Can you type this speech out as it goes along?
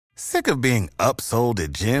Sick of being upsold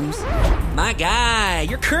at gyms? My guy,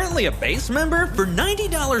 you're currently a base member? For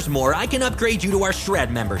 $90 more, I can upgrade you to our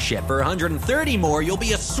Shred membership. For $130 more, you'll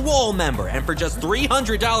be a Swole member. And for just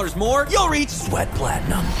 $300 more, you'll reach Sweat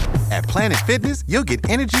Platinum. At Planet Fitness, you'll get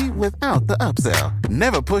energy without the upsell.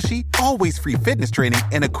 Never pushy, always free fitness training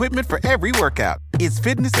and equipment for every workout. It's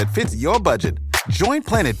fitness that fits your budget. Join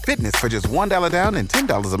Planet Fitness for just $1 down and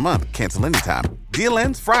 $10 a month. Cancel anytime. Deal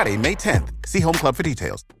ends Friday, May 10th. See Home Club for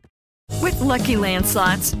details. With Lucky Land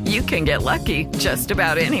Slots, you can get lucky just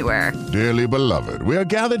about anywhere. Dearly beloved, we are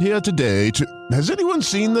gathered here today to... Has anyone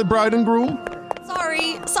seen the bride and groom?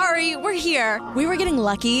 Sorry, we're here. We were getting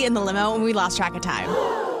lucky in the limo and we lost track of time.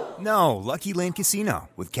 No, Lucky Land Casino,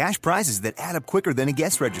 with cash prizes that add up quicker than a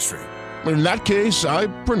guest registry. In that case, I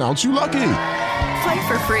pronounce you lucky. Play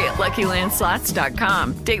for free at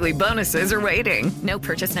LuckyLandSlots.com. Daily bonuses are waiting. No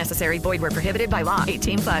purchase necessary. Void where prohibited by law.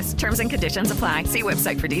 18+. Terms and conditions apply. See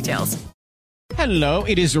website for details. Hello,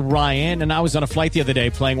 it is Ryan, and I was on a flight the other day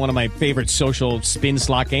playing one of my favorite social spin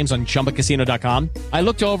slot games on ChumbaCasino.com. I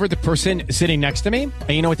looked over at the person sitting next to me, and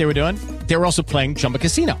you know what they were doing? They were also playing Chumba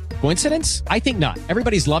Casino. Coincidence? I think not.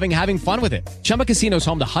 Everybody's loving having fun with it. Chumba Casino is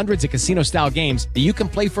home to hundreds of casino-style games that you can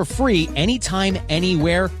play for free anytime,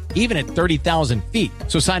 anywhere, even at 30,000 feet.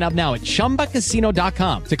 So sign up now at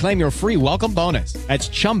ChumbaCasino.com to claim your free welcome bonus. That's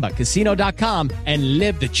ChumbaCasino.com and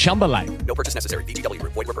live the Chumba life. No purchase necessary. VGW.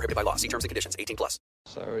 Void where prohibited by law. See terms and conditions. 18+.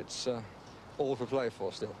 So it's all for play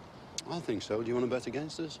for still. I think so. Do you want to bet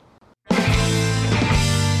against us?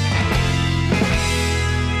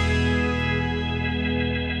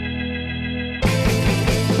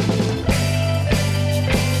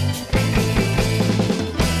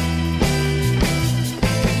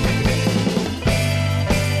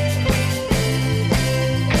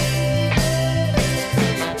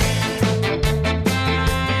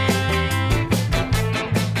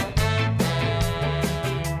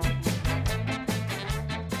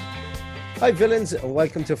 Hi villains, and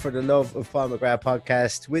welcome to For the Love of Paul McGrath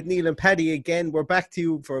podcast with Neil and Paddy again. We're back to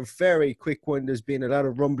you for a very quick one. There's been a lot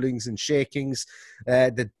of rumblings and shakings.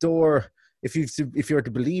 The door, if you're to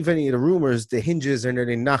believe any of the rumours, the hinges are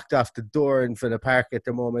nearly knocked off the door in Villa Park at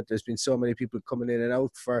the moment. There's been so many people coming in and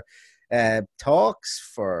out for talks,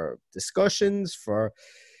 for discussions,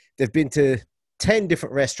 they've been to 10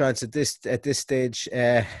 different restaurants at this stage.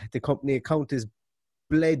 The company account is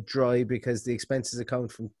bled dry because the expenses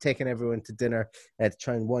account from taking everyone to dinner to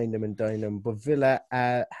try and wine them and dine them. But Villa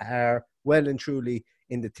are well and truly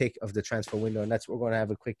in the thick of the transfer window, and that's what we're going to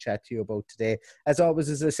have a quick chat to you about today. As always,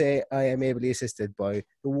 as I say, I am ably assisted by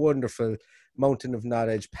the wonderful mountain of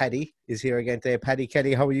knowledge. Paddy is here again today. Paddy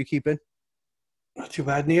Kelly, how are you keeping? Not too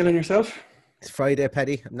bad, Neil, and yourself? It's Friday,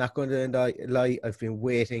 Paddy. I'm not going to lie. I've been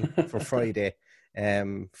waiting for Friday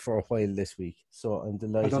for a while this week, so I'm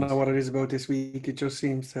delighted. I don't know what it is about this week. It just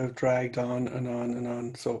seems to have dragged on and on and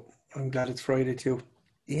on, so I'm glad it's Friday too.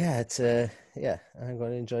 Yeah, it's I'm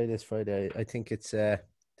going to enjoy this Friday. I think it's I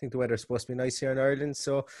think the weather's supposed to be nice here in Ireland,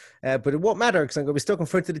 so but it won't matter because I'm going to be stuck in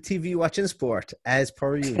front of the TV watching sport as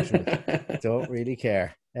per usual. Don't really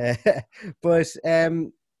care. But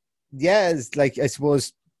it's like, I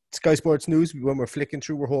suppose, Sky Sports News, when we're flicking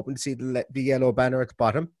through, we're hoping to see the yellow banner at the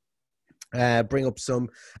bottom. Bring up some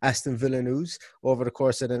Aston Villa news over the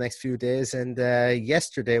course of the next few days. And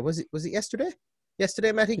yesterday, was it yesterday?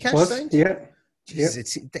 Yesterday, Matty Cash signed? Yeah.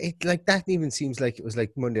 Jeez, it like that even seems like it was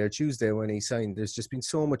like Monday or Tuesday when he signed. There's just been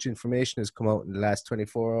so much information has come out in the last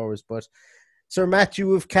 24 hours. But Sir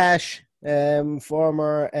Matthew of Cash,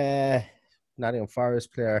 former Nottingham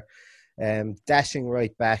Forest player, dashing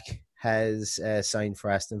right back, has signed for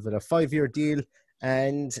Aston Villa. 5-year deal.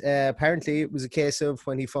 And apparently it was a case of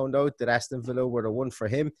when he found out that Aston Villa were the one for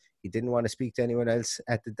him, he didn't want to speak to anyone else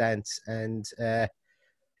at the dance. And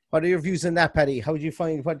what are your views on that, Paddy? How do you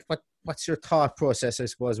find, what's your thought process, I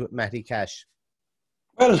suppose, with Matty Cash?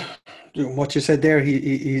 Well, what you said there,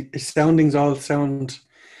 his soundings all sound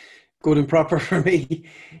good and proper for me.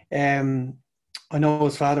 I know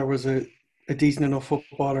his father was a decent enough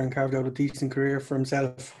footballer and carved out a decent career for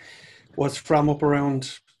himself. Was from up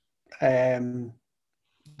around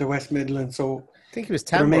the West Midlands, so I think he was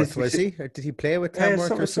Tamworth, was he? Or did he play with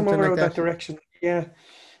Tamworth or something like that? Direction, yeah.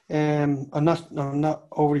 I'm not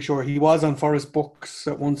overly sure. He was on Forest books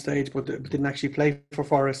at one stage, but didn't actually play for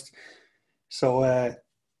Forest. So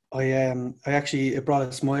it brought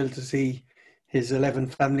a smile to see his 11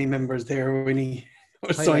 family members there when he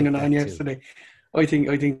was signing on yesterday. I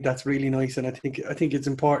think that's really nice, and I think it's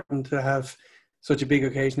important to have such a big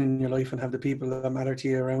occasion in your life and have the people that matter to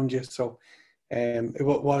you around you. So it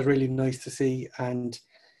was really nice to see, and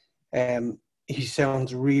he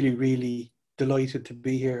sounds really, really delighted to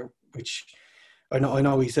be here, which I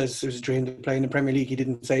know he says it was a dream to play in the Premier League. He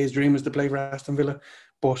didn't say his dream was to play for Aston Villa,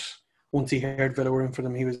 but once he heard Villa were in for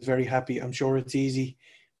them, he was very happy. I'm sure it's easy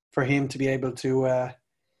for him to be able to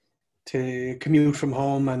commute from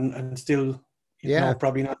home and still, you know,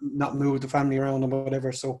 probably not move the family around and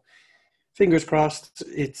whatever. So fingers crossed,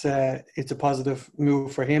 it's a positive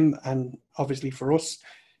move for him, and obviously for us,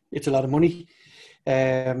 it's a lot of money.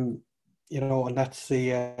 You know, and that's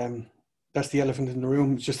the elephant in the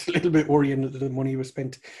room. It's just a little bit worrying that the money was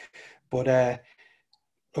spent, but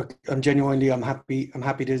look, I'm happy. I'm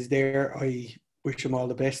happy that he's there. I wish him all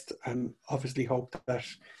the best, and obviously hope that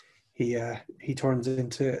he turns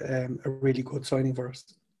into a really good signing for us.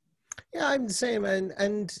 Yeah, I'm the same,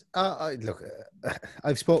 and look,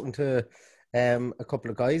 I've spoken to a couple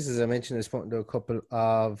of guys, as I mentioned. I've spoken to a couple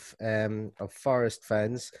of Forest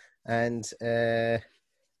fans, and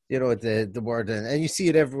you know, the word, and you see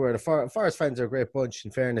it everywhere. The Forest fans are a great bunch.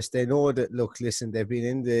 In fairness, they know that. Look, listen, they've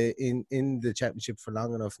been in the championship for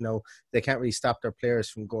long enough now. They can't really stop their players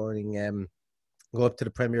from going go up to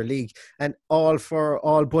the Premier League, and all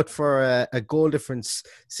but for a goal difference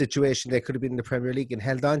situation. They could have been in the Premier League and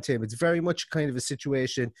held on to him. It's very much kind of a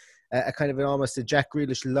situation, a kind of almost a Jack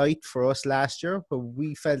Grealish light for us last year, but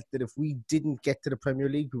we felt that if we didn't get to the Premier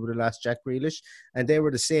League, we would have lost Jack Grealish, and they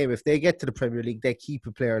were the same. If they get to the Premier League, they keep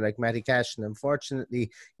a player like Matty Cash, and unfortunately,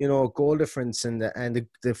 you know, goal difference and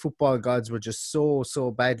the football gods were just so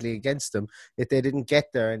badly against them that they didn't get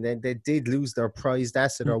there, and then they did lose their prized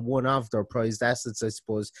asset, or one of their prized assets, I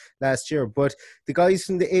suppose, last year. But the guys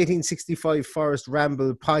from the 1865 Forest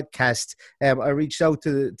Ramble podcast, I reached out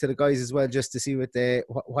to the guys as well just to see what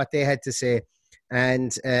they had to say,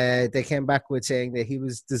 and they came back with saying that he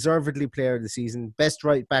was deservedly player of the season, best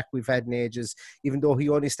right back we've had in ages, even though he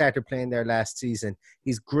only started playing there last season.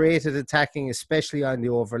 He's great at attacking, especially on the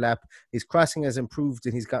overlap. His crossing has improved,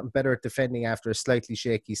 and he's gotten better at defending after a slightly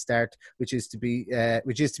shaky start, which is to be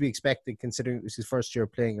expected considering it was his first year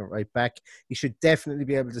playing at right back. He should definitely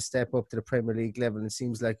be able to step up to the Premier League level, and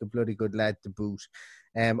seems like a bloody good lad to boot.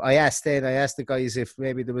 I asked the guys if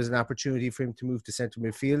maybe there was an opportunity for him to move to centre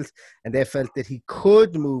midfield, and they felt that he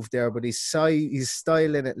could move there, but his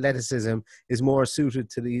style and athleticism is more suited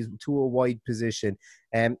to a wide position.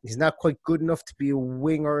 He's not quite good enough to be a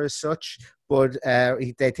winger as such, but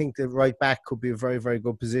they think the right back could be a very, very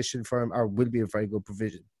good position for him, or will be a very good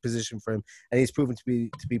position for him, and he's proven to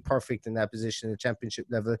be perfect in that position at championship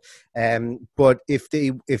level. But if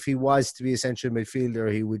he was to be a central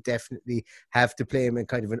midfielder, he would definitely have to play him in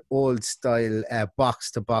kind of an old style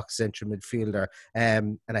box-to-box central midfielder.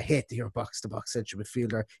 And I hate to hear box-to-box central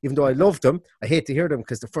midfielder, even though I love them. I hate to hear them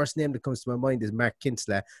because the first name that comes to my mind is Mark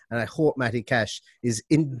Kinsella, and I hope Matty Cash is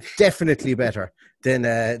indefinitely better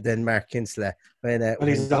than Mark Kinsella. Well,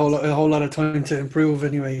 he's a whole lot of time to improve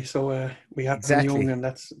anyway, so we have him young, and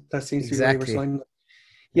that seems to be where we're signing.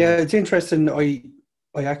 Yeah, it's interesting.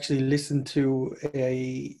 I actually listened to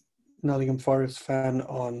a Nottingham Forest fan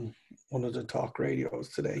on one of the talk radios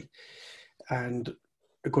today, and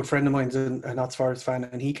a good friend of mine's a Notts Forest fan,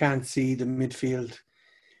 and he can't see the midfield.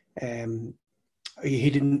 I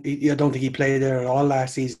don't think he played there at all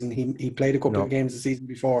last season. He played a couple of games the season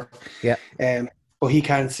before. Yeah. But he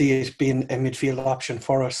can't see it being a midfield option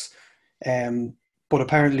for us. But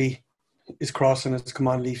apparently his crossing has come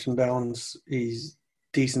on leaps and bounds. He's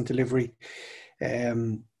decent delivery.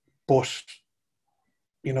 But,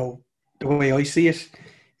 you know, the way I see it,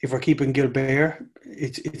 if we're keeping Gilbert,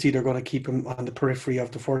 it's either going to keep him on the periphery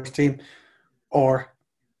of the first team, or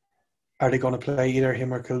are they going to play either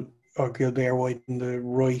him or Gilbert wide in the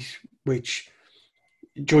right, which,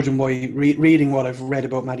 judging by reading what I've read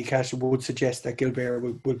about Matty Cash, would suggest that Gilbert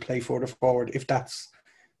will play further forward, if that's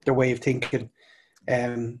their way of thinking.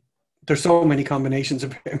 There's so many combinations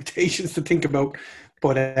and permutations to think about,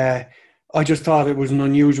 but I just thought it was an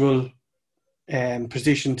unusual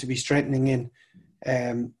position to be strengthening in.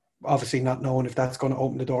 Obviously not knowing if that's going to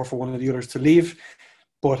open the door for one of the others to leave,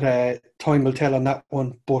 but time will tell on that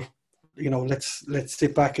one. But you know, let's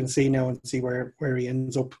sit back and see now and see where he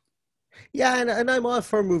ends up. Yeah, and I'm all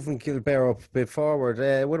for moving Gilbert up a bit forward.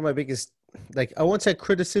 One of my biggest, I won't say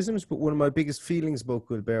criticisms, but one of my biggest feelings about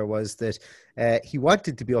Gilbert was that he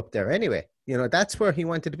wanted to be up there anyway. You know, that's where he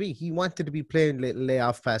wanted to be. He wanted to be playing little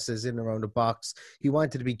layoff passes in around the box. He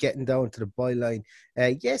wanted to be getting down to the byline.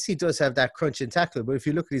 Yes, he does have that crunch and tackle, but if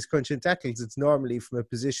you look at his crunch and tackles, it's normally from a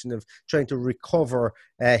position of trying to recover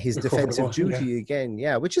his defensive duty again.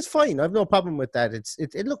 Yeah, which is fine. I have no problem with that.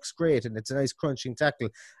 It looks great, and it's a nice crunching tackle.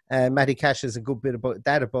 Matty Cash has a good bit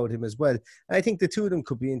about him as well. And I think the two of them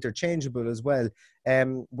could be interchangeable as well.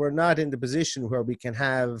 we're not in the position where we can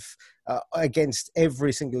have against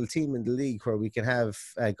every single team in the league where we can have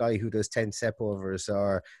a guy who does 10 step overs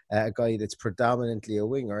or a guy that's predominantly a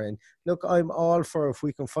winger. And look, I'm all for if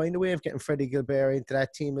we can find a way of getting Freddie Gilbert into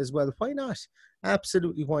that team as well. Why not?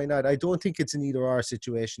 Absolutely, why not? I don't think it's an either-or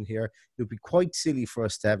situation here. It would be quite silly for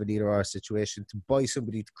us to have an either-or situation, to buy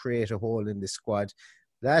somebody to create a hole in the squad.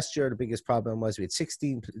 Last year, the biggest problem was we had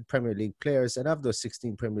 16 Premier League players, and of those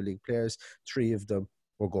 16 Premier League players, 3 of them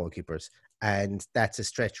were goalkeepers. And that's a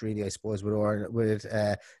stretch, really, I suppose, with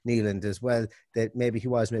Neeland as well, that maybe he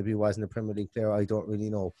wasn't a Premier League player. I don't really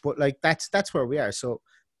know. But, like, that's where we are. So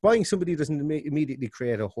buying somebody doesn't immediately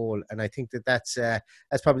create a hole, and I think that's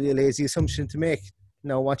probably a lazy assumption to make.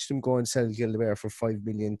 Now watch them go and sell Gilbert for $5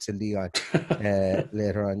 million to Lyon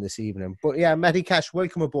later on this evening. But yeah, Matty Cash,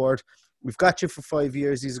 welcome aboard. We've got you for 5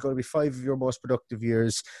 years. These are going to be 5 of your most productive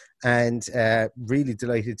years, and really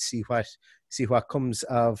delighted to see what comes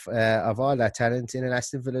of all that talent in an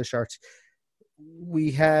Aston Villa shirt.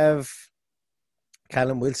 We have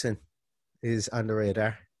Callum Wilson is on the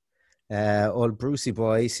radar. Old Brucey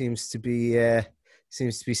boy seems to be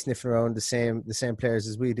sniffing around the same players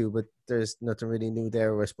as we do, but there's nothing really new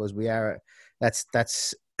there. I suppose we are. That's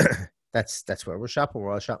where we're shopping.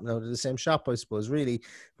 We're all shopping out of the same shop, I suppose, really.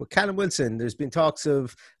 But Callum Wilson, there's been talks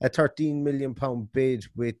of a £13 million bid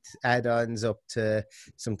with add-ons up to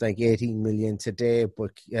something like 18 million today,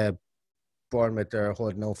 but Bournemouth are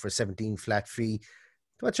holding out for 17 flat fee.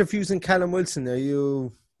 What's your views on Callum Wilson? Are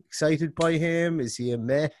you excited by him? Is he a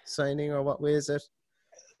meh signing, or what way is it?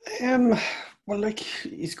 Well, like,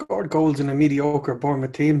 he scored goals in a mediocre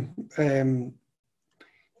Bournemouth team. You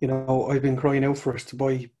know, I've been crying out for us to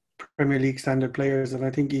buy Premier League standard players, and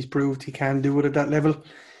I think he's proved he can do it at that level.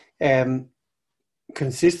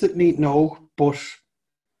 Consistently, no, but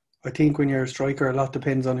I think when you're a striker, a lot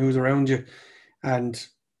depends on who's around you, and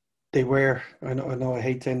they were. I know. I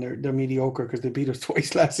hate saying they're mediocre because they beat us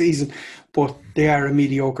twice last season, but they are a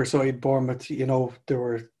mediocre side. Bournemouth, you know,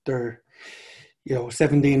 they're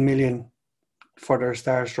 17 million for their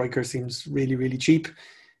star striker seems really, really cheap.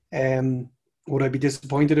 Would I be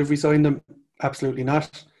disappointed if we signed them? Absolutely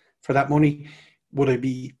not. For that money, would I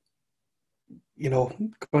be, going out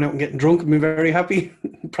and getting drunk and be very happy?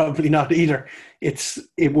 Probably not either.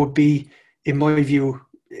 It would be, in my view,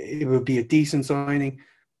 it would be a decent signing,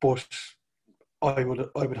 but I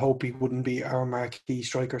would hope he wouldn't be our marquee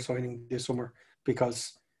striker signing this summer,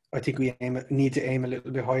 because I think we need to aim a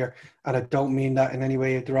little bit higher. And I don't mean that in any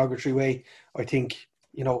way, a derogatory way. I think,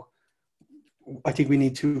 we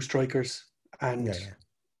need 2 strikers, and yeah.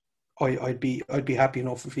 I'd be happy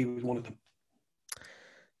enough if he was one of them.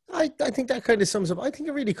 I think that kind of sums up. I think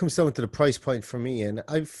it really comes down to the price point for me, and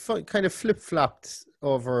I've kind of flip-flopped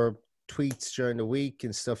over tweets during the week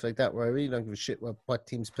and stuff like that, where I really don't give a shit what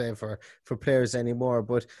teams play for players anymore.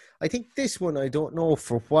 But I think this one, I don't know,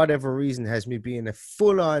 for whatever reason, has me being a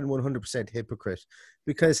full-on 100% hypocrite,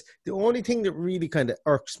 because the only thing that really kind of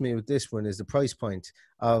irks me with this one is the price point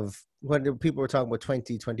of when people were talking about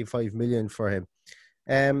 20-25 million for him.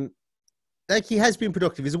 Like, he has been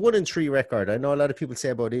productive. He's a 1-3 record. I know a lot of people say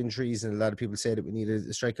about injuries, and a lot of people say that we need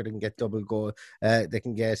a striker that can get double goal, they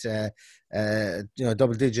can get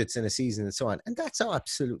double digits in a season and so on. And that's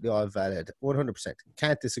absolutely all valid, 100%.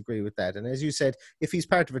 Can't disagree with that. And as you said, if he's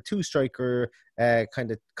part of a 2-striker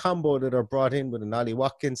kind of combo that are brought in with an Ollie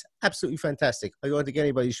Watkins, absolutely fantastic. I don't think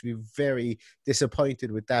anybody should be very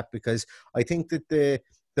disappointed with that, because I think that the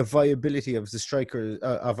viability of the striker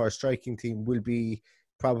of our striking team will be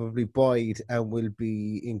probably buoyed and will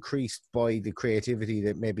be increased by the creativity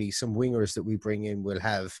that maybe some wingers that we bring in will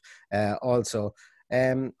have also.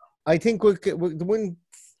 I think the one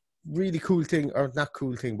really cool thing, or not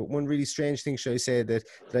cool thing, but one really strange thing, should I say, that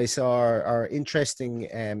I saw, or interesting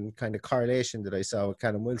kind of correlation that I saw with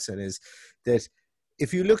Callum Wilson, is that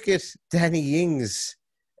if you look at Danny Ings'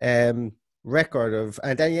 record of,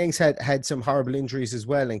 and Danny Ings had some horrible injuries as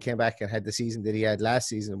well and came back and had the season that he had last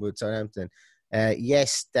season with Southampton.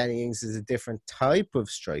 Yes, Danny Ings is a different type of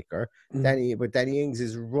striker. But Danny Ings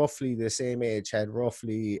is roughly the same age, had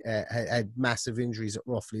massive injuries at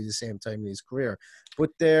roughly the same time in his career.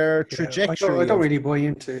 But their trajectory... I don't really buy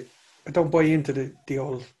into the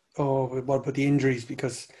old, what about the injuries,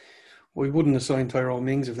 because we wouldn't have signed Tyrone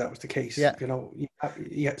Mings if that was the case. Yeah.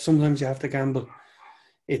 Sometimes you have to gamble.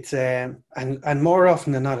 It's and more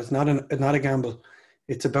often than not, it's not a gamble.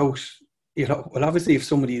 It's about... well, obviously, if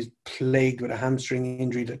somebody is plagued with a hamstring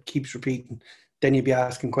injury that keeps repeating, then you'd be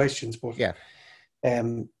asking questions. But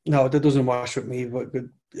no, that doesn't wash with me. But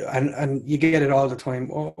and you get it all the time.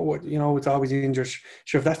 Oh, you know, it's always injuries.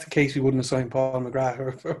 Sure, if that's the case, we wouldn't have signed Paul McGrath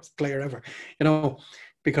or first player ever, you know,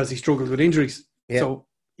 because he struggled with injuries. Yeah. So,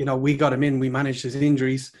 you know, we got him in, we managed his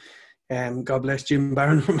injuries. God bless Jim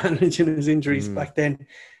Barron for managing his injuries back then.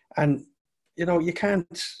 And, you know, you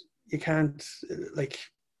can't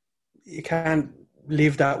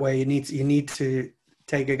live that way. You need to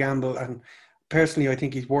take a gamble. And personally, I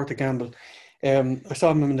think he's worth a gamble. I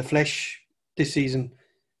saw him in the flesh this season.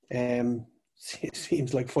 It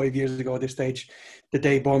seems like 5 years ago at this stage, the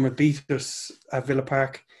day Bournemouth beat us at Villa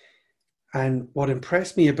Park. And what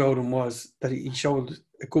impressed me about him was that he showed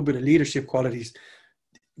a good bit of leadership qualities,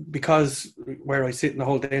 because where I sit in the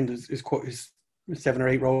whole end is 7 or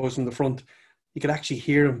 8 rows from the front. You could actually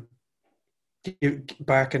hear him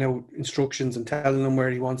barking out instructions and telling him where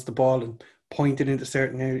he wants the ball and pointing into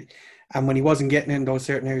certain areas. And when he wasn't getting in those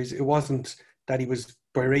certain areas, it wasn't that he was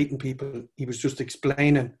berating people. He was just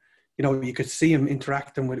explaining. You know, you could see him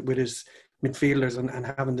interacting with his midfielders and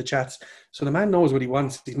having the chats. So the man knows what he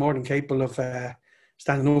wants. He's more than capable of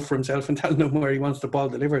standing up for himself and telling them where he wants the ball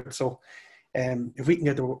delivered. So if we can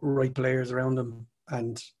get the right players around him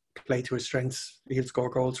and play to his strengths, he'll score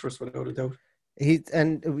goals for us without a doubt.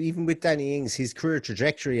 And even with Danny Ings, his career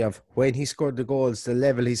trajectory of when he scored the goals, the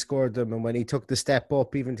level he scored them, and when he took the step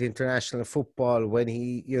up even to international football, when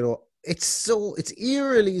he, you know, it's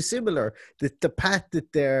eerily similar. The path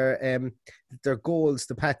that their goals,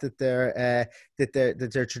 the path that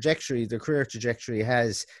their trajectory, their career trajectory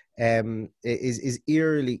has, is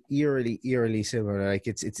eerily similar. Like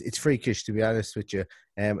it's freakish, to be honest with you.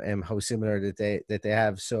 How similar that they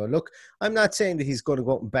have. So look, I'm not saying that he's going to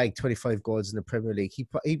go out and bag 25 goals in the Premier League. He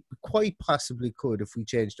quite possibly could if we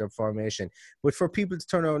changed our formation. But for people to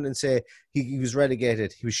turn around and say he was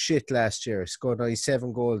relegated, he was shit last year, scored only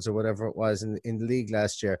 7 goals or whatever it was in the league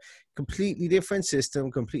last year. Completely different system,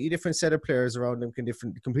 completely different set of players around him,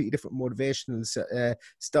 completely different motivational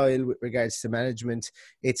style with regards to management.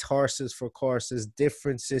 It's horses for courses,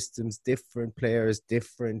 different systems, different players,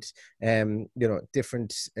 different,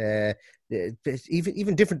 different,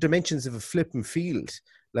 even different dimensions of a flipping field.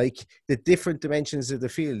 Like the different dimensions of the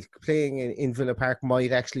field, playing in Villa Park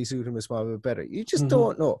might actually suit him a small bit better. You just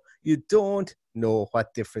don't know. You don't know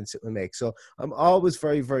what difference it will make. So I'm always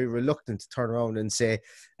very, very reluctant to turn around and say,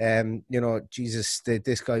 Jesus,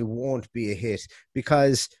 this guy won't be a hit,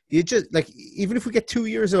 because you just, like, even if we get 2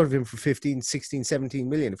 years out of him for 15, 16, 17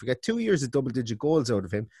 million, if we get 2 years of double-digit goals out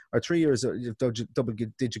of him, or 3 years of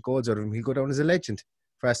double-digit goals out of him, he'll go down as a legend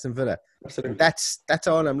for Aston Villa. That's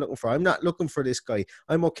all I'm looking for. I'm not looking for this guy.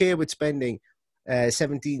 I'm okay with spending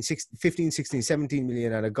 15, 16, 17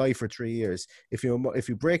 million on a guy for 3 years. If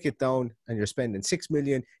you break it down and you're spending 6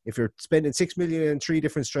 million, if you're spending 6 million on 3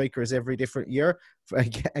 different strikers every different year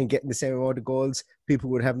and getting the same amount of goals,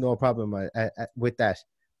 people would have no problem with that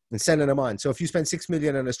and selling them on. So if you spend 6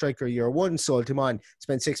 million on a striker year 1, sold him on,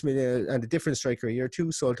 spend 6 million on a different striker year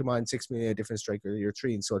 2, sold him on, 6 million on a different striker year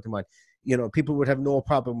 3 and sold him on, people would have no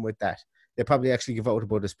problem with that. They probably actually give out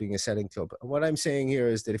about us being a selling club. And what I'm saying here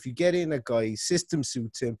is that if you get in a guy, system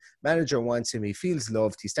suits him, manager wants him, he feels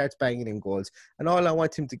loved, he starts banging in goals, and all I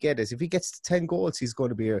want him to get is, if he gets to 10 goals, he's going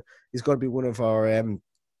to be one of our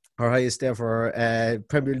highest ever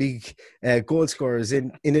Premier League goal scorers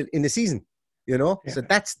in a season. Yeah. So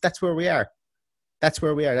that's where we are. That's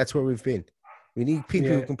where we are. That's where we've been. We need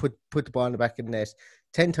people who can put the ball in the back of the net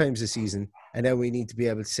 10 times a season, and then we need to be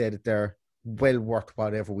able to say that they're well worth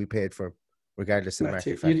whatever we paid for them, regardless of the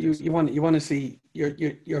market factors. You want to see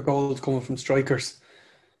your goals coming from strikers.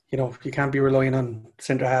 You can't be relying on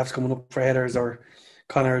centre halves coming up for headers or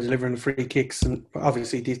Connor delivering free kicks. And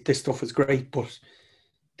obviously this stuff is great, but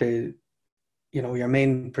your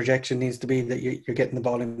main projection needs to be that you're getting the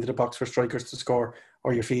ball into the box for strikers to score,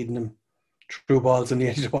 or you're feeding them through balls in the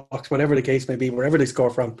edge of the box, whatever the case may be, wherever they score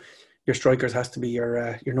from. Your strikers has to be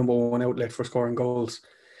your number one outlet for scoring goals.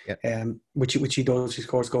 Which he does. He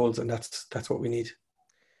scores goals, and that's what we need.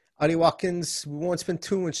 Ollie Watkins, we won't spend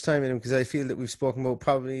too much time on him because I feel that we've spoken about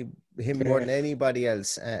probably him more than anybody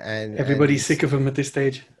else. And everybody's sick of him at this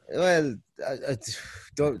stage. Well, I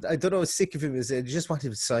don't know how sick of him is. I just want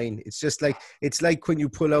him to sign. It's like when you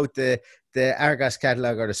pull out the Argos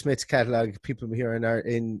catalogue or the Smiths catalogue. People here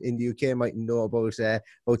in the UK might know about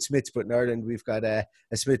Smiths, but in Ireland we've got a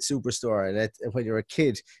Smiths superstore. And when you're a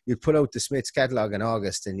kid, you'd pull out the Smiths catalogue in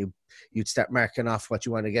August, and you'd start marking off what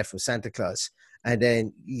you want to get from Santa Claus. And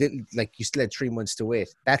then, you still had 3 months to wait.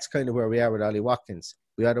 That's kind of where we are with Ollie Watkins.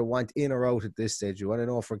 We either want in or out at this stage. We want to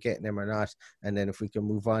know if we're getting him or not, and then if we can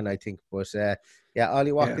move on, I think. But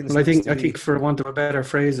Ollie Watkins. Well, I think for want of a better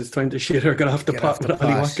phrase, it's time to shit or get off the pot with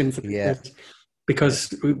Ollie Watkins.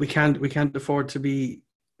 because we can't afford to be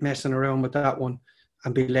messing around with that one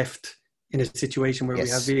and be left in a situation where we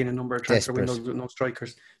have been a number of transfer windows with no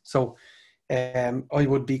strikers. So I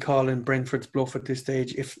would be calling Brentford's bluff at this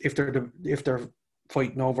stage if they're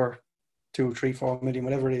fighting over 2, 3, 4 million,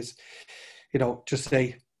 whatever it is. Just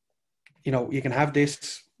say, you can have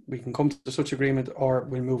this. We can come to such agreement, or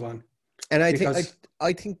we'll move on. And I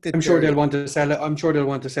think that I'm sure they'll want to sell it. I'm sure they'll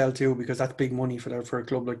want to sell too, because that's big money for a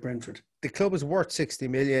club like Brentford. The club is worth 60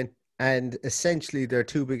 million, and essentially their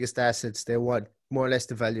two biggest assets. They want more or less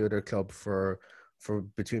the value of their club for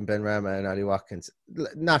between Benrahma and Ollie Watkins.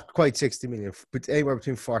 Not quite 60 million, but anywhere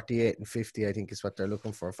between 48 and 50, I think, is what they're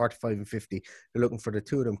looking for. 45 and 50. They're looking for the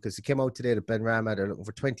two of them, because it came out today that Benrahma, they're looking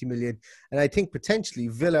for 20 million. And I think potentially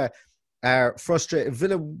Villa are frustrated.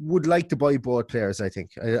 Villa would like to buy both players, I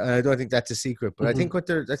think. I don't think that's a secret, but I think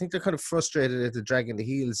they're kind of frustrated at the dragging the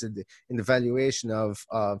heels in the valuation of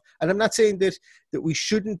and I'm not saying that we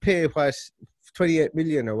shouldn't pay 28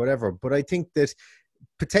 million or whatever, but I think that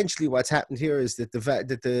potentially what's happened here is that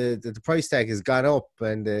the price tag has gone up,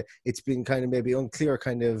 and it's been kind of maybe unclear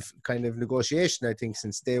kind of negotiation, I think,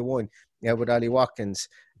 since day one, with Ollie Watkins.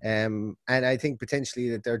 And I think potentially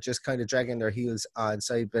that they're just kind of dragging their heels on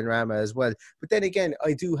side Benrahma as well. But then again,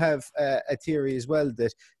 I do have a theory as well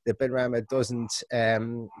that Benrahma doesn't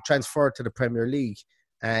transfer to the Premier League,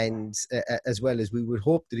 and as well as we would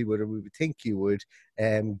hope that he would, or we would think he would,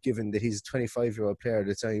 given that he's a 25-year-old player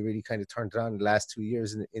that's only really kind of turned it on the last 2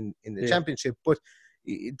 years in the Championship. But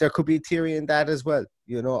there could be a theory in that as well.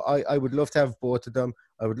 I would love to have both of them.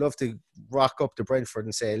 I would love to rock up to Brentford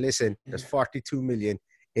and say, listen, there's 42 million.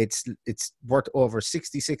 It's worth over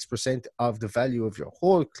 66% of the value of your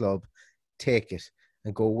whole club. Take it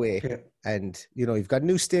and go away. Yeah. And you've got a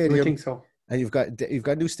new stadium. I think so. And you've got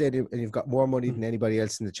a new stadium, and you've got more money than anybody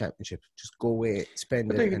else in the Championship. Just go away,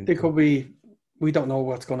 spend it. They could be. We don't know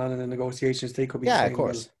what's going on in the negotiations. They could be. Yeah, of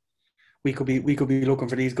course. We could be looking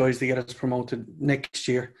for these guys to get us promoted next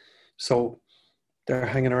year. So they're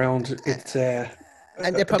hanging around. It's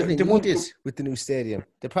and they probably need it with the new stadium.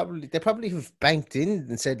 They probably have banked in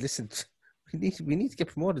and said, "Listen, we need to get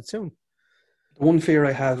promoted soon." The one fear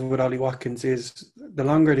I have with Ollie Watkins is the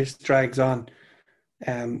longer this drags on,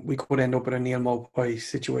 we could end up with a Neil Maupay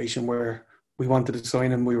situation where we wanted to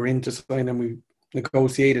sign him, we were in to sign him, we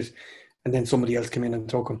negotiated, and then somebody else came in and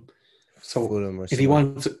took him. So if he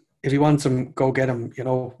wants him, go get him.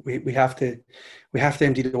 We have to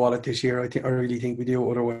empty the wallet this year. I really think we do.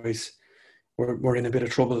 Otherwise, we're in a bit of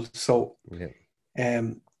trouble. So,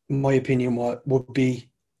 my opinion would be,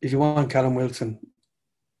 if you want Callum Wilson,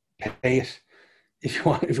 pay it. If you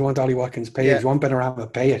want Ollie Watkins, pay it. If you want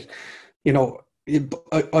Benrahma, pay it.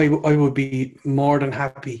 I would be more than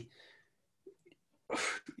happy.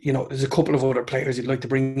 There's a couple of other players you'd like to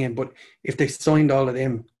bring in, but if they signed all of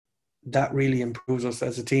them, that really improves us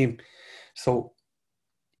as a team. So,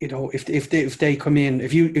 if they come in,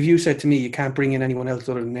 if you said to me you can't bring in anyone else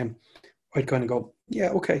other than them, I'd kind of go,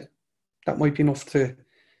 yeah, okay, that might be enough to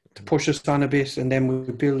push us on a bit, and then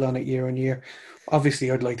we build on it year on year.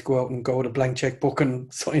 Obviously, I'd like to go out and go with a blank checkbook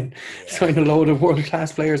and sign a load of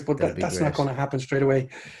world-class players, but that's not going to happen straight away.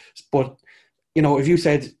 But, if you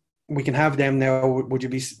said we can have them now, would you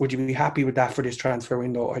be happy with that for this transfer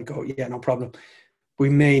window? I'd go, yeah, no problem. We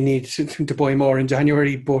may need to buy more in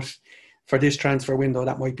January, but for this transfer window,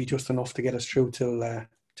 that might be just enough to get us through till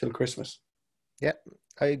Christmas. Yeah,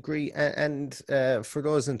 I agree. And for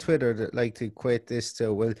those on Twitter that like to equate this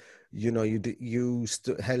to, well, you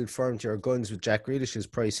held firm to your guns with Jack Grealish's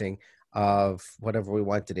pricing of whatever we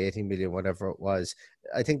wanted, 18 million, whatever it was.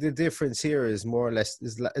 I think the difference here is more or less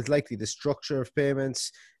is likely the structure of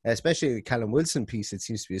payments, especially the Callum Wilson piece. It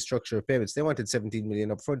seems to be a structure of payments. They wanted 17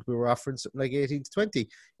 million up front. We were offering something like 18 to 20,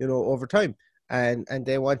 over time. And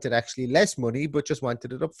they wanted actually less money, but just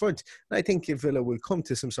wanted it up front. And I think if Villa will come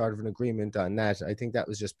to some sort of an agreement on that, I think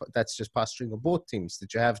that's just posturing of both teams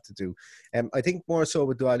that you have to do. I think more so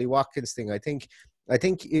with the Ollie Watkins thing, I think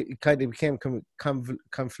it kind of became conflated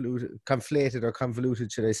or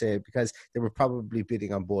convoluted, should I say, because they were probably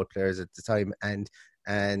bidding on both players at the time, and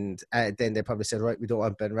then they probably said, right, we don't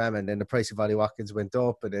want Benrahma, and then the price of Ollie Watkins went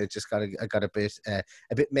up, and it just got a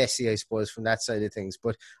bit messy, I suppose, from that side of things.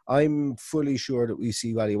 But I'm fully sure that we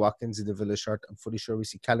see Ollie Watkins in the Villa shirt. I'm fully sure we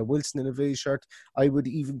see Callum Wilson in the Villa shirt. I would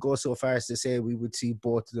even go so far as to say we would see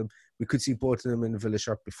both of them. We could see both of them in the Villa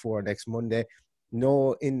shirt before next Monday.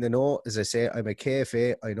 No, in the know, as I say, I'm a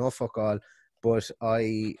KFA. I know fuck all, but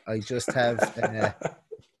I just have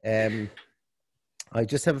I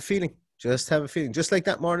just have a feeling. Just have a feeling. Just like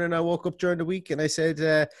that morning, I woke up during the week and I said,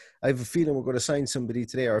 "I have a feeling we're going to sign somebody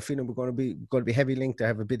today, or a feeling we're going to be heavy linked, or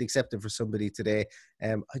have a bid accepted for somebody today."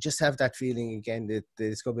 I just have that feeling again that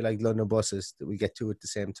it's going to be like London buses, that we get two at the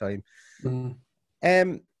same time.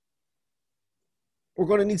 We're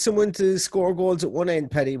going to need someone to score goals at one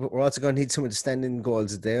end, Paddy, but we're also going to need someone to stand in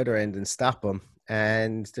goals at the other end and stop them.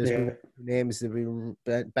 And there's been names that have been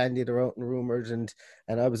bandied around and rumoured, and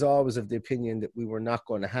I was always of the opinion that we were not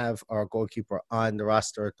going to have our goalkeeper on the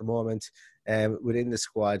roster at the moment within the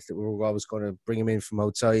squad, that we were always going to bring him in from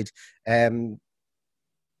outside. Sergio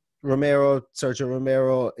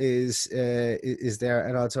Romero is there,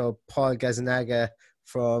 and also Paul Gazzaniga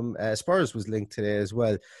from Spurs was linked today as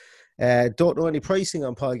well. Don't know any pricing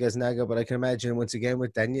on Paul Gazzaniga, but I can imagine once again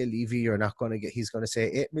with Daniel Levy, you're not going to get. He's going to say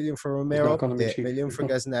 8 million for Romero, 8 million for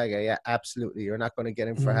Gazzaniga. Yeah, absolutely. You're not going to get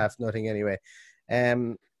him for half nothing anyway. A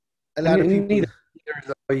lot of people neither is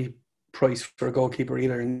a high price for a goalkeeper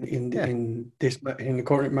either in the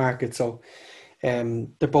current market. So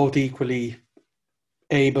they're both equally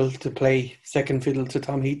able to play second fiddle to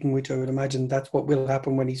Tom Heaton, which I would imagine that's what will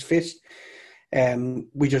happen when he's fit.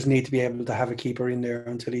 We just need to be able to have a keeper in there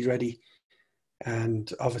until he's ready, and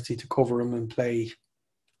obviously to cover him and play,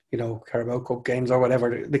 Carabao Cup games or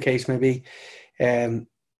whatever the case may be. A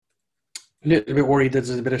little bit worried that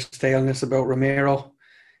there's a bit of staleness about Romero.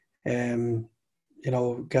 Gazzaniga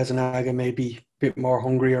may be a bit more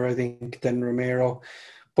hungrier, I think, than Romero.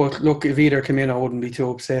 But look, if either come in, I wouldn't be too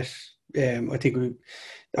upset. I think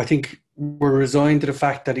we're resigned to the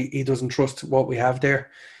fact that he doesn't trust what we have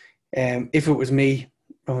there. If it was me,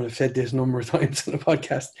 I would have said this a number of times in the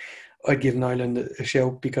podcast, I'd give Nyland a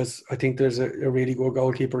shout, because I think there's a really good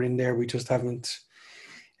goalkeeper in there. We just haven't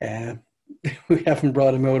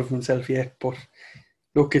brought him out of himself yet. But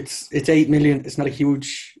look, it's 8 million. It's not a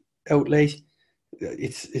huge outlay.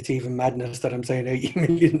 It's even madness that I'm saying 8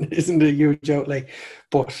 million isn't a huge outlay,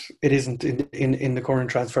 but it isn't in the current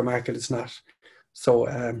transfer market. It's not. So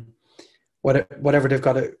whatever they've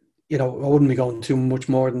got to. I wouldn't be going too much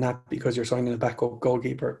more than that, because you're signing a backup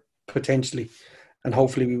goalkeeper potentially, and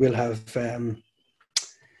hopefully we will have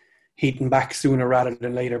Heaton back sooner rather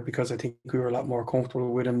than later, because I think we were a lot more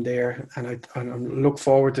comfortable with him there, and I look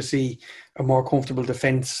forward to see a more comfortable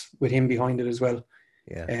defence with him behind it as well,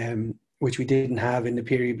 which we didn't have in the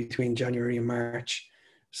period between January and March.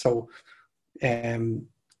 So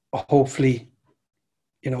hopefully,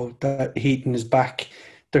 that Heaton is back.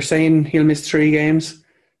 They're saying he'll miss 3 games.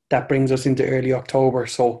 That brings us into early October.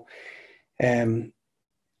 So, and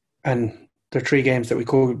there are 3 games that we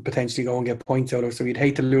could potentially go and get points out of. So we'd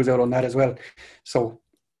hate to lose out on that as well. So,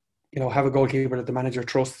 have a goalkeeper that the manager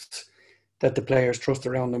trusts, that the players trust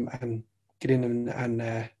around them, and get in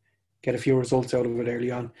and get a few results out of it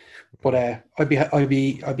early on. But I'd be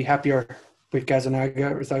happier with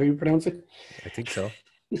Gazzaniga. Is that how you pronounce it? I think so.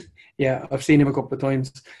 Yeah, I've seen him a couple of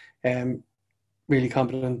times. Really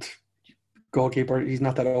competent goalkeeper. He's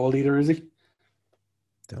not that old either, is he?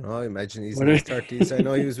 Don't know. I imagine he's in his 30s. I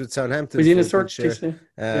know he was with Southampton. Was he in his 30s?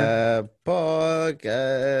 Paul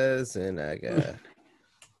Gazzaniga.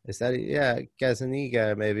 Is that it? Yeah,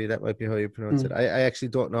 Gazzaniga, maybe. That might be how you pronounce it. I actually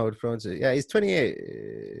don't know how to pronounce it. Yeah, he's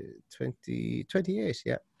 28. 28,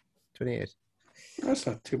 yeah. 28. That's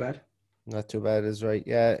not too bad. Not too bad is right.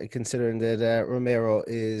 Yeah, considering that Romero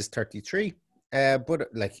is 33. But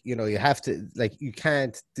you have to, you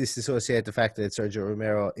can't disassociate the fact that Sergio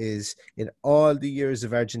Romero is, in all the years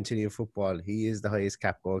of Argentinian football, he is the highest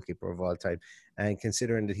capped goalkeeper of all time. And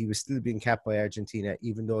considering that he was still being capped by Argentina,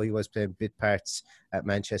 even though he was playing bit parts at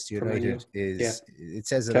Manchester United, it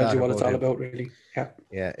says a lot. Tells you what about it's all him. about, really.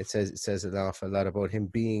 Yeah, it says an awful lot about him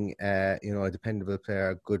being, a dependable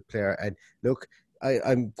player, a good player. And look,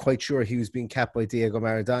 I'm quite sure he was being capped by Diego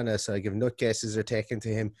Maradona, so I give nutcases are taken to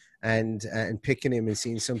him and picking him and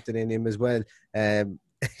seeing something in him as well. Then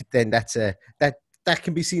that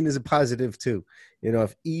can be seen as a positive too.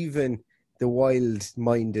 If even the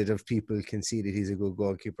wild-minded of people can see that he's a good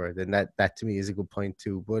goalkeeper, then that to me is a good point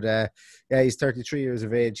too. But he's 33 years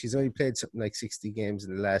of age. He's only played something like 60 games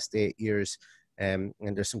in the last 8 years, and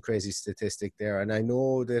there's some crazy statistic there. And I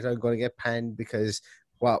know that I'm going to get panned because.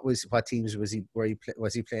 What teams was he playing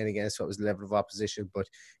against? What was the level of opposition? But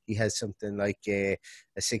he has something like a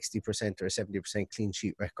 60% or a 70% clean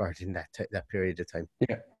sheet record in that period of time.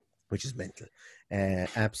 Yeah, which is mental,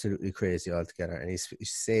 absolutely crazy altogether. And his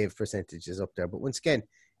save percentage is up there. But once again,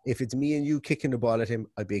 if it's me and you kicking the ball at him,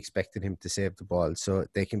 I'd be expecting him to save the ball. So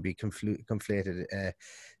they can be conflated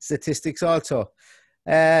statistics also.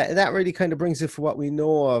 That really kind of brings it for what we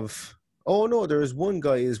know of. Oh, no, there is one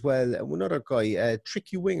guy as well, another guy, a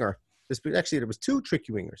tricky winger. There was 2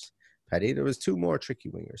 tricky wingers. Paddy, there was two more tricky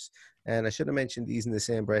wingers. And I should have mentioned these in the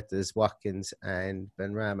same breath as Watkins and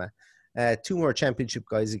Benrahma. Two more championship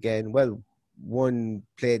guys again. Well, one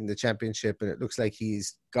played in the championship, and it looks like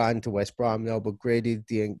he's gone to West Brom now, but Grady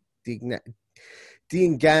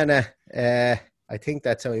Diangana, I think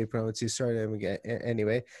that's how you pronounce his surname again.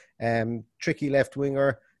 Anyway, tricky left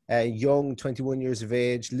winger, young, 21 years of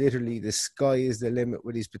age. Literally, the sky is the limit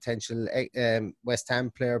with his potential. West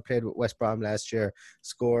Ham player, played with West Brom last year,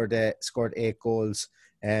 scored 8 goals.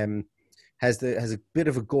 Has a bit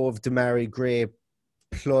of a go of Demarai Gray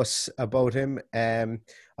plus about him. I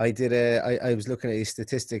was looking at his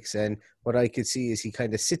statistics, and what I could see is he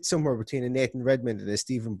kind of sits somewhere between a Nathan Redmond and a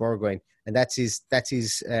Stephen Burgoyne, and that's his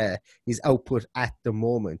output at the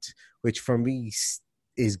moment, which for me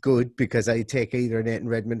is good, because I take either Nathan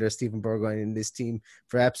Redmond or Stephen Burgoyne in this team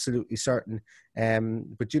for absolutely certain.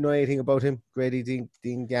 But do you know anything about him, Grady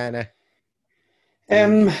Diangana?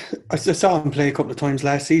 I saw him play a couple of times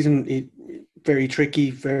last season. Very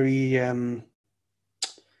tricky, very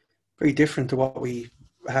different to what we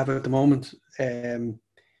have at the moment.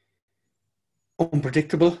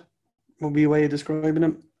 Unpredictable would be a way of describing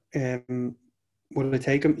him. Will I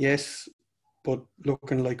take him? Yes, but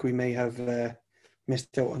looking like we may have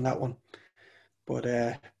missed out on that one. But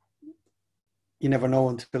you never know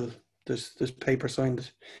until there's paper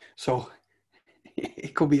signed. So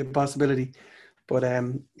it could be a possibility. But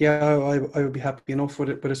yeah, I would be happy enough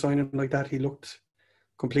with a signing like that. He looked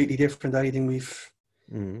completely different to anything we've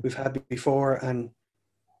had before, and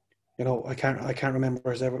you know, I can't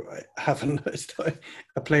remember us ever having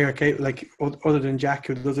a player like other than Jack,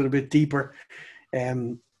 who does it a bit deeper.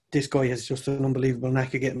 This guy has just an unbelievable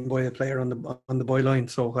knack of getting by a player on the byline.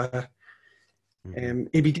 So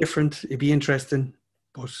it'd be different, it'd be interesting,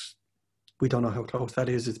 but we don't know how close that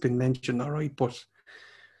is. It's been mentioned, all right, but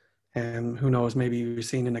who knows? Maybe you were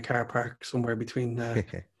seen in a car park somewhere between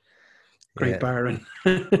Great Bar and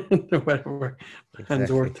whatever,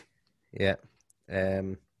 Handsworth. Yeah.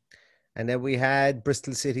 And then we had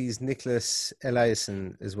Bristol City's Nicholas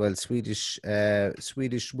Eliasson as well, Swedish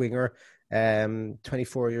winger,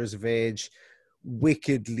 24 years of age,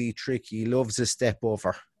 wickedly tricky, loves a step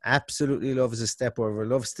over, absolutely loves a step over,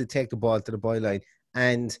 loves to take the ball to the byline.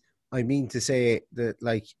 And I mean to say that,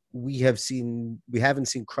 like, we haven't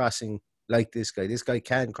seen crossing like this guy. This guy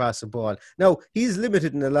can cross a ball. Now, he's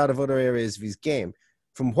limited in a lot of other areas of his game.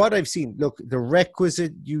 From what I've seen, look, the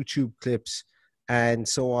requisite YouTube clips and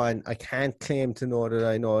so on, I can't claim to know that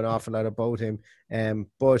I know an awful lot about him.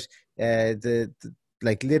 But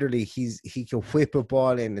like literally, he can whip a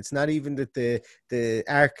ball in. It's not even that the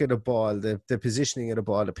arc of the ball, the positioning of the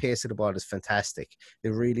ball, the pace of the ball is fantastic. It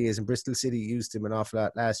really is. And Bristol City used him an awful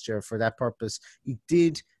lot last year for that purpose. He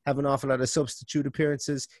did have an awful lot of substitute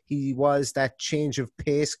appearances. He was that change of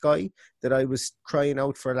pace guy that I was crying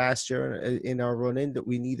out for last year in our run-in, that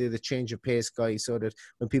we needed a change of pace guy so that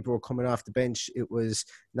when people were coming off the bench, it was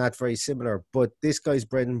not very similar. But this guy's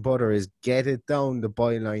bread and butter is get it down the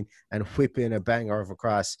byline and whip in a banger of a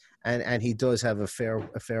cross. And he does have a fair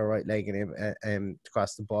right leg in him to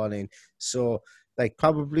cross the ball in. So, like,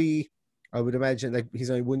 probably, I would imagine, like, he's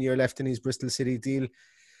only 1 year left in his Bristol City deal.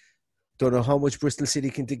 Don't know how much Bristol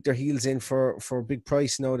City can dig their heels in for a big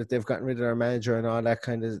price now that they've gotten rid of their manager and all that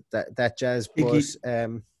kind of that jazz. But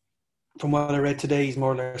from what I read today, he's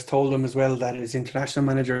more or less told them as well that his international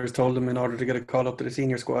manager has told him in order to get a call up to the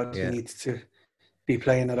senior squad, he needs to be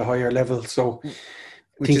playing at a higher level. So,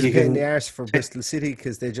 which is a pain in the arse for Bristol City,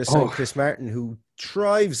 because they just signed Chris Martin, who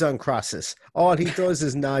thrives on crosses. All he does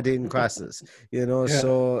is nod in crosses, you know. Yeah.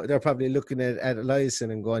 So they're probably looking at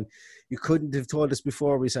Eliasson and going, "You couldn't have told us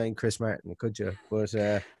before we signed Chris Martin, could you?" But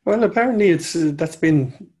well, apparently that's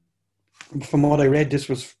been, from what I read, this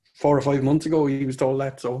was 4 or 5 months ago. He was told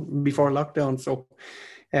that, so before lockdown. So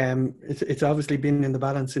it's obviously been in the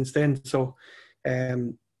balance since then. So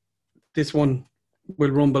this one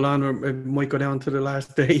will rumble on, or it might go down to the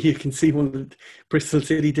last day. You can see one of Bristol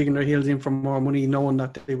City digging their heels in for more money, knowing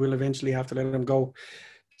that they will eventually have to let them go.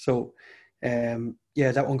 So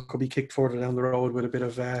yeah, that one could be kicked further down the road with a bit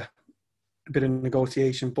of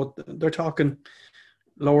negotiation. But they're talking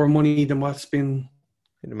lower money than what's been.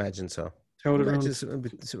 I can imagine so.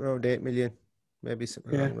 Imagine around 8 million, maybe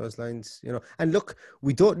something along those lines, you know. And look,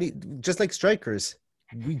 we don't need, just like strikers,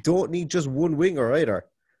 we don't need just one winger either.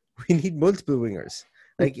 We need multiple wingers.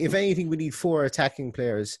 Like, if anything, we need 4 attacking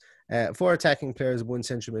players. 4 attacking players, 1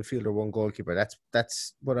 central midfielder, 1 goalkeeper.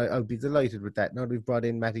 That's what I'd be delighted with that. Now that we've brought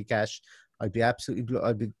in Matty Cash, I'd be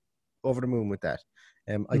over the moon with that.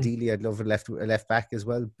 Ideally, I'd love a left back as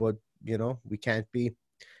well, but you know, we can't be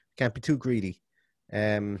too greedy.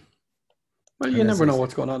 Well, you never know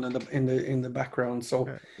what's going on in the background. So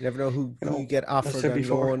you never know who you get offered on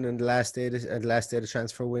loan in the last day of the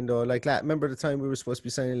transfer window. Like that. Remember the time we were supposed to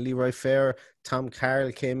be signing Leroy Fair? Tom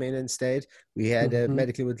Carroll came in instead. We had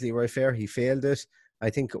medically with Leroy Fair. He failed it,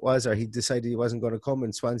 I think it was, or he decided he wasn't going to come.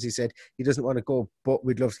 And Swansea said he doesn't want to go, but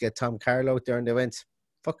we'd love to get Tom Carroll out there. And they went,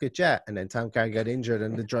 fuck it, yeah. And then Tom Carroll got injured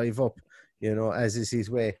and the drive up, as is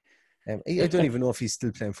his way. I don't even know if he's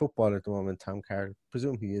still playing football at the moment, Tom Carroll.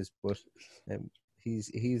 Presume he is, but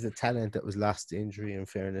he's a talent that was lost to injury, in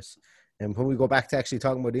fairness. And when we go back to actually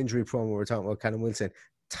talking about injury prone, we were talking about Callum Wilson.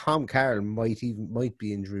 Tom Carroll might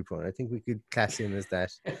be injury prone. I think we could class him as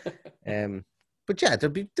that. But yeah,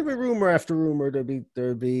 there'll be rumor after rumor.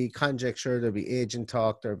 There'll be conjecture. There'll be agent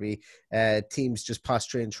talk. There'll be teams just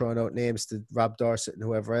posturing, throwing out names to Rob Dorsett and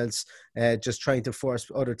whoever else, just trying to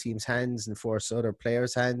force other teams' hands and force other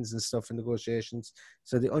players' hands and stuff in negotiations.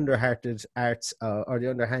 So the underhanded arts,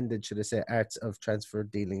 should I say, arts of transfer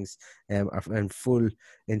dealings, are in full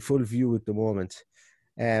view at the moment.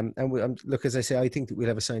 Look, as I say, I think that we'll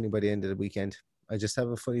have a signing by the end of the weekend. I just have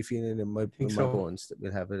a funny feeling in my bones that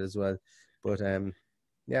we'll have it as well. But so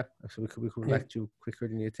we could come back to you quicker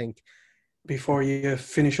than you think. Before you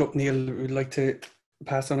finish up, Neil, we'd like to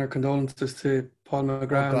pass on our condolences to Paul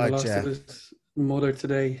McGrath and the loss of his mother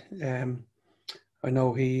today. I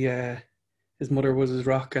know his mother was his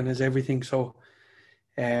rock and his everything, so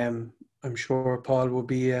I'm sure Paul will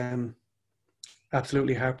be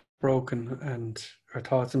absolutely heartbroken, and our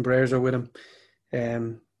thoughts and prayers are with him.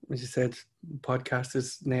 As you said, the podcast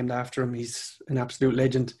is named after him. He's an absolute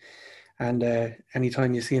legend. And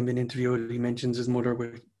anytime you see him being interviewed, he mentions his mother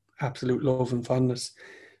with absolute love and fondness.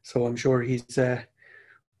 So I'm sure he's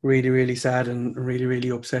really, really sad and really,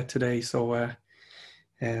 really upset today. So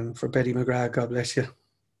for Betty McGrath, God bless you.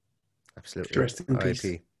 Absolutely. Rest in peace.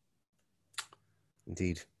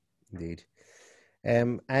 Indeed.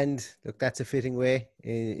 And look, that's a fitting way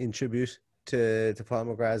in tribute to Paul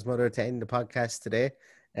McGrath's mother to end the podcast today.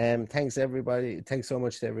 Thanks everybody. Thanks so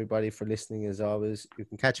much to everybody for listening. As always, you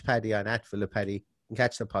can catch Paddy on @VillaPaddy. You can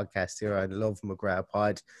catch the podcast here on Love McGrath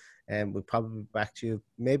Pod. We'll probably be back to you.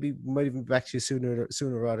 Maybe we might even be back to you sooner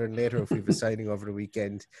rather than later if we have a signing over the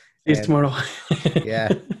weekend. See you tomorrow.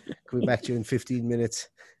 Yeah, we'll be back to you in 15 minutes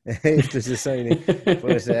if there's a signing.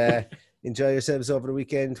 But enjoy yourselves over the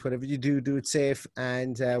weekend. Whatever you do it safe.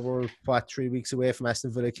 And we're 3 weeks away from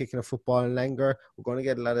Aston Villa kicking a football in Langer. We're going to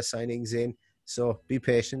get a lot of signings in. So be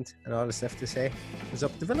patient, and all that's left to say is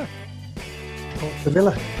up to Villa. Up to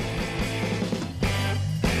Villa.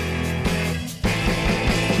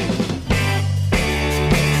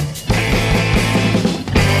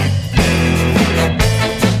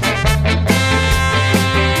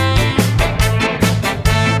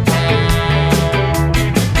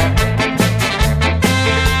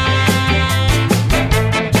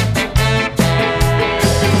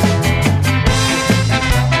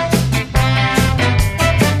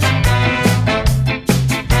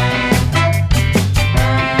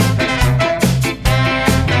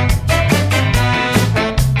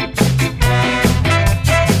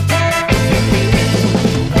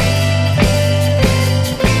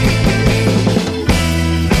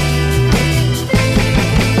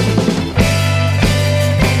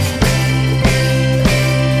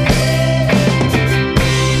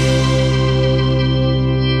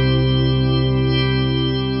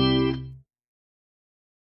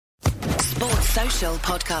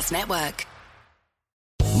 Podcast Network.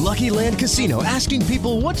 Lucky Land Casino, asking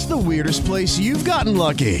people, what's the weirdest place you've gotten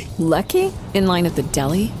lucky? Lucky? In line at the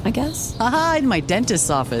deli, I guess? Aha, in my dentist's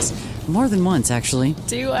office. More than once, actually.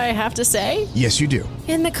 Do I have to say? Yes, you do.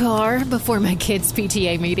 In the car before my kids'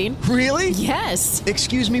 PTA meeting. Really? Yes.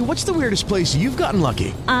 Excuse me, what's the weirdest place you've gotten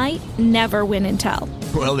lucky? I never win and tell.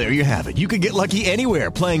 Well, there you have it. You can get lucky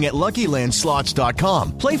anywhere, playing at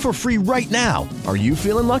LuckyLandSlots.com. Play for free right now. Are you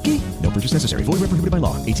feeling lucky? No purchase necessary. Void where prohibited by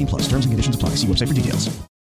law. 18+. Terms and conditions apply. See website for details.